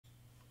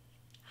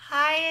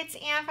it's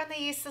Anne from the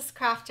Useless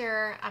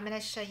Crafter. I'm going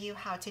to show you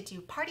how to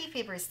do party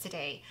favors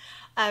today.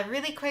 A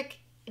really quick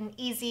and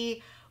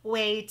easy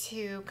way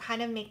to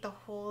kind of make the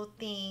whole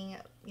thing,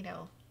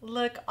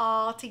 look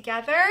all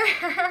together.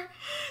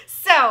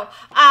 So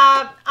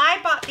I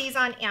bought these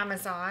on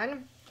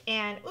Amazon,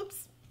 and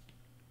oops,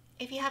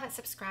 if you haven't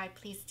subscribed,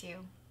 please do.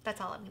 That's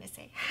all I'm going to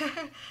say.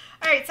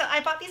 All right, so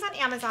I bought these on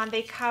Amazon.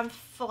 They come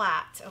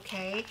flat,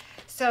 okay?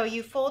 So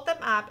you fold them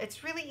up.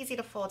 It's really easy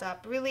to fold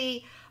up.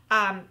 Really,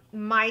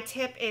 my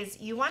tip is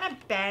you want to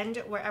bend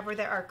wherever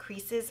there are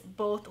creases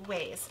both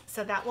ways.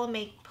 So that will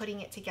make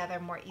putting it together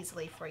more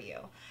easily for you.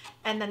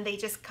 And then they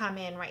just come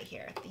in right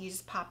here. You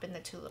just pop in the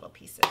two little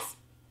pieces.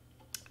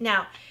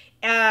 Now,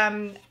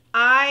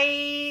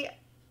 I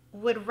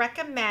would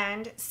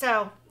recommend,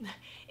 so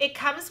it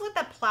comes with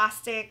a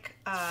plastic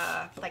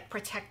like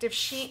protective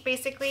sheet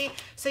basically,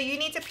 so you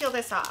need to peel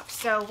this off.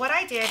 So what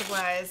I did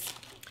was,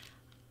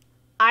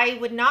 I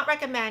would not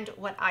recommend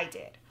what I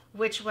did,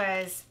 which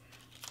was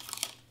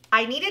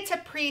I needed to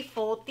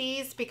pre-fold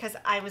these because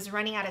I was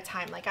running out of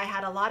time. Like I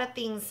had a lot of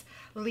things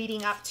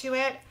leading up to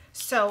it,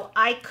 so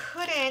I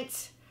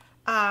couldn't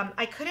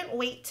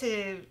wait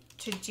to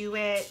do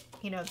it,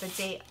 the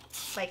day,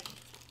 like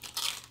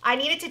I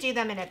needed to do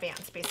them in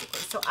advance, basically.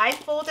 So I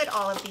folded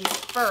all of these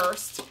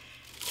first,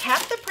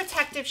 kept the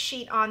protective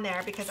sheet on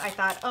there because I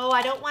thought, oh,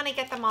 I don't want to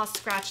get them all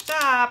scratched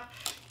up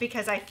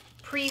because I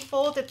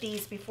pre-folded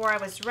these before I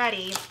was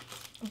ready.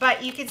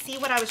 But you can see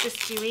what I was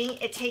just doing.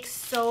 It takes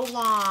so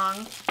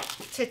long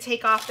to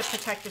take off the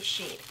protective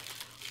sheet.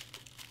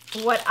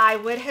 What I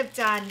would have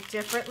done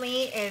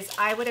differently is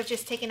I would have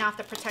just taken off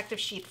the protective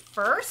sheet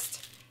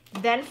first,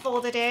 then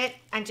folded it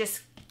and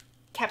just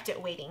kept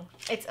it waiting.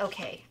 It's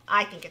okay.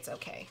 I think it's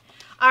okay.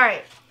 All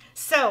right.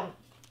 So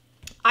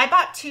I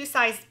bought two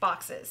sized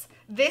boxes.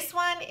 This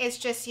one is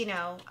just,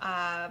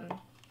 a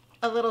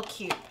little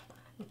cube.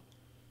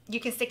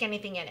 You can stick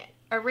anything in it.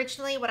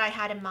 Originally, what I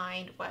had in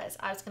mind was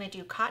I was going to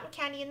do cotton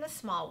candy in the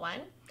small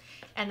one.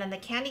 And then the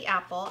candy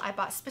apple, I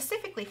bought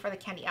specifically for the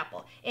candy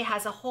apple. It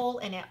has a hole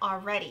in it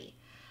already.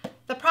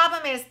 The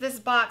problem is this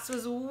box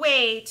was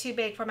way too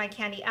big for my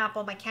candy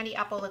apple. My candy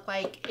apple looked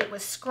like it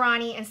was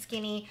scrawny and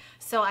skinny,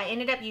 so I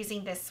ended up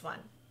using this one.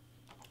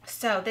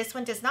 So this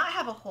one does not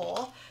have a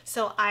hole,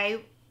 so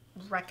I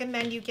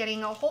recommend you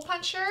getting a hole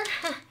puncher.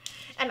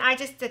 And I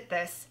just did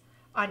this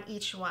on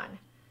each one.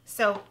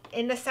 So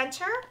in the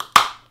center,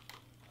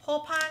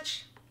 hole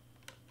punch,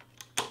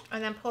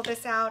 and then pull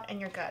this out and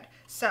you're good.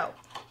 So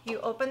you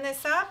open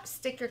this up,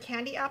 stick your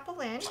candy apple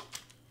in,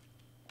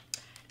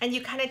 and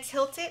you kind of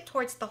tilt it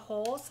towards the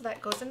hole so that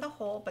it goes in the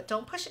hole, but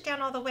don't push it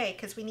down all the way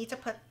because we need to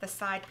put the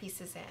side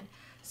pieces in.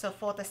 So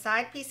fold the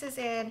side pieces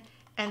in,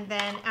 and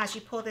then as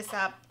you pull this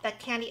up, that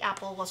candy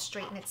apple will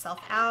straighten itself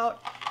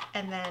out,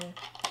 and then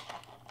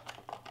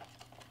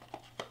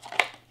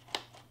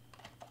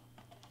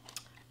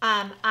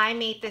I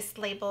made this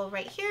label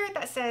right here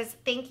that says,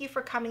 "Thank you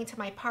for coming to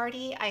my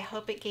party. I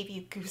hope it gave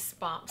you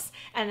goosebumps."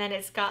 And then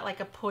it's got like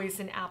a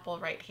poison apple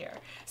right here.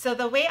 So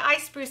the way I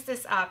spruced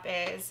this up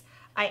is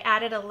I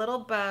added a little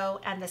bow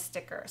and the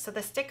sticker. So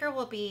the sticker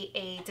will be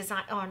a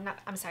design,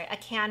 a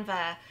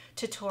Canva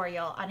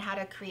tutorial on how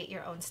to create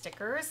your own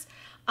stickers.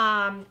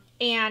 And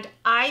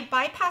I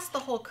bypassed the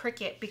whole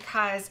Cricut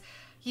because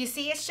you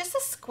see, it's just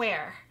a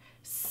square.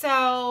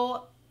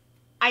 So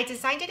I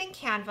designed it in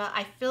Canva.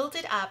 I filled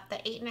it up, the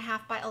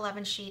 8.5 by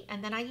 11 sheet,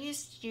 and then I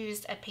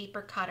used a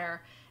paper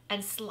cutter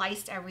and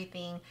sliced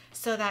everything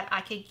so that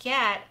I could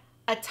get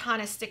a ton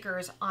of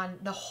stickers on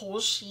the whole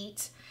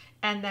sheet,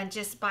 and then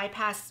just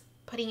bypass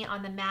putting it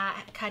on the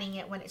mat, cutting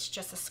it when it's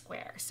just a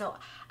square. So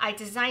I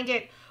designed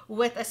it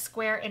with a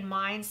square in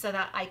mind so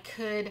that I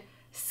could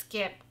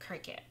skip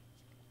Cricut.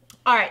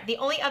 All right, the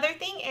only other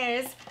thing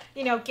is,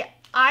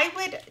 I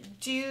would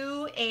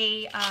do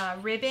a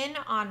ribbon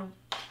on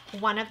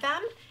one of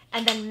them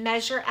and then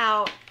measure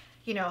out,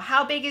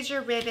 how big is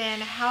your ribbon,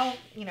 how,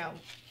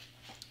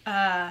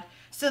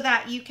 so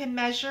that you can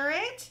measure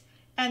it.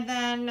 And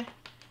then,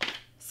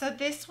 so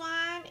this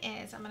one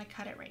is, I'm going to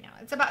cut it right now.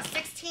 It's about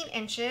 16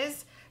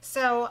 inches.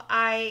 So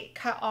I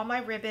cut all my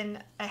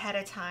ribbon ahead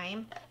of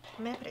time.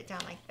 I'm going to put it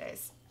down like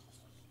this.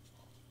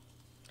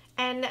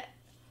 And,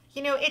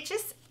 it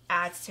just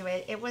adds to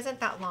it. It wasn't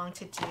that long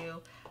to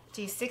do.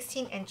 Do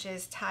 16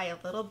 inches, tie a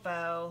little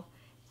bow,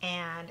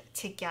 and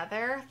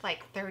together,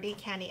 like 30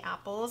 candy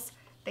apples,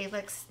 they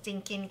look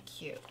stinking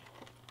cute.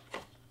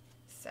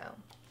 So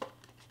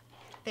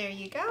there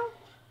you go.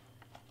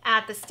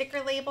 Add the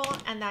sticker label,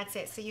 and that's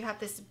it. So you have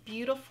this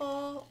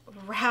beautiful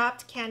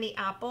wrapped candy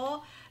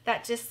apple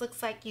that just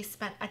looks like you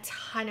spent a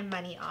ton of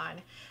money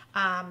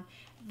on.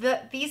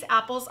 These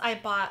apples I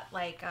bought,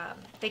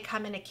 they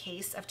come in a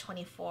case of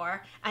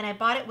 24, and I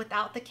bought it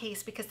without the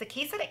case because the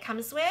case that it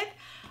comes with,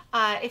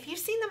 if you've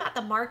seen them at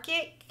the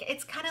market,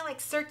 it's kind of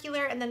like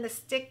circular, and then the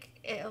stick,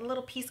 a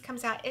little piece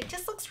comes out. It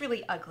just looks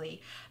really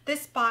ugly.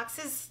 This box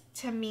is,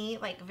 to me,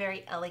 like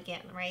very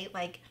elegant, right?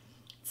 Like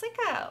it's like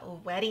a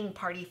wedding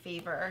party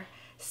favor.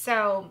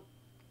 So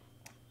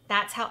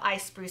that's how I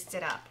spruced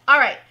it up. All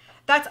right,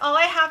 that's all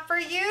I have for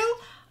you.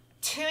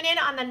 tune in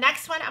on the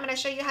next one. I'm going to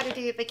show you how to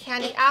do the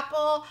candy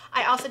apple.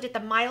 I also did the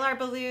Mylar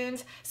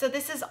balloons. So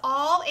this is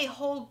all a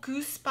whole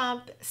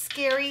Goosebump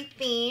scary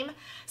theme.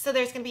 So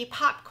there's going to be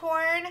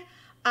popcorn,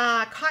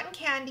 cotton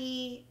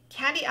candy,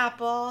 candy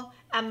apple,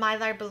 and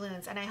Mylar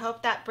balloons. And I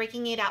hope that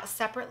breaking it out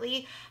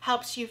separately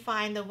helps you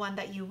find the one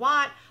that you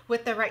want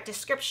with the right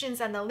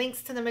descriptions and the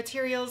links to the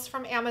materials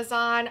from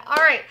Amazon. All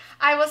right,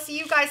 I will see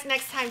you guys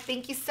next time.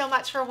 Thank you so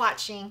much for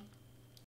watching.